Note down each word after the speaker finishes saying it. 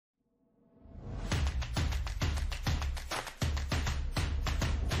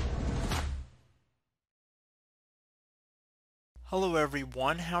Hello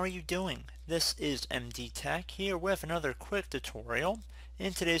everyone, how are you doing? This is MD Tech here with another quick tutorial.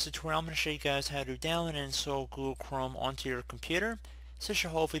 In today's tutorial I'm going to show you guys how to download and install Google Chrome onto your computer. So this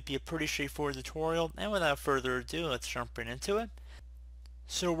should hopefully be a pretty straightforward tutorial, and without further ado, let's jump right into it.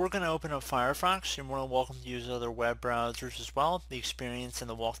 So we're going to open up Firefox. You're more than welcome to use other web browsers as well. The experience and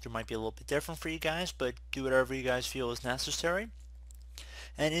the walkthrough might be a little bit different for you guys, but do whatever you guys feel is necessary.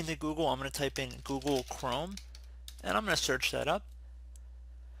 And into Google I'm going to type in Google Chrome, and I'm going to search that up.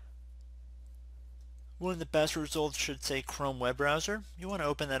 One of the best results should say Chrome web browser. You want to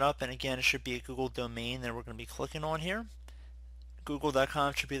open that up, and again it should be a Google domain that we're going to be clicking on here.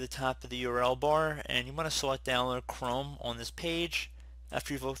 Google.com should be the top of the URL bar, and you want to select download Chrome on this page.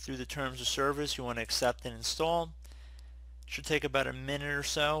 After you've looked through the terms of service, you want to accept and install. It should take about a minute or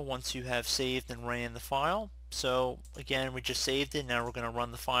so once you have saved and ran the file. So again, we just saved it. Now we're going to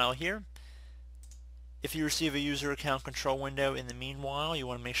run the file here. If you receive a user account control window in the meanwhile, you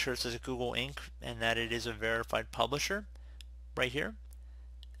want to make sure it says Google Inc. and that it is a verified publisher right here.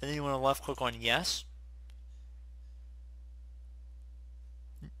 And then you want to left click on yes.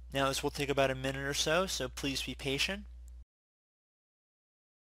 Now this will take about a minute or so please be patient.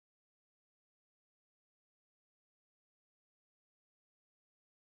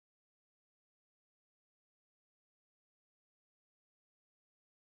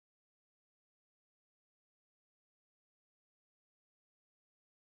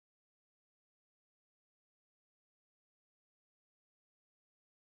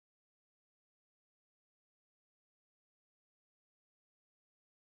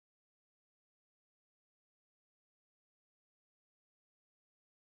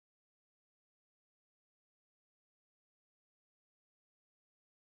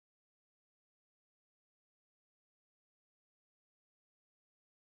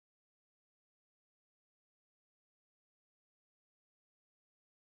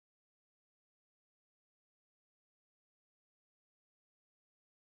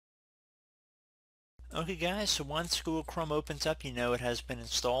 Okay guys, so once Google Chrome opens up, you know it has been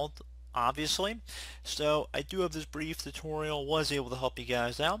installed, obviously. So I do have this brief tutorial, was able to help you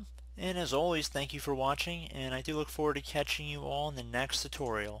guys out. And as always, thank you for watching, and I do look forward to catching you all in the next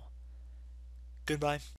tutorial. Goodbye.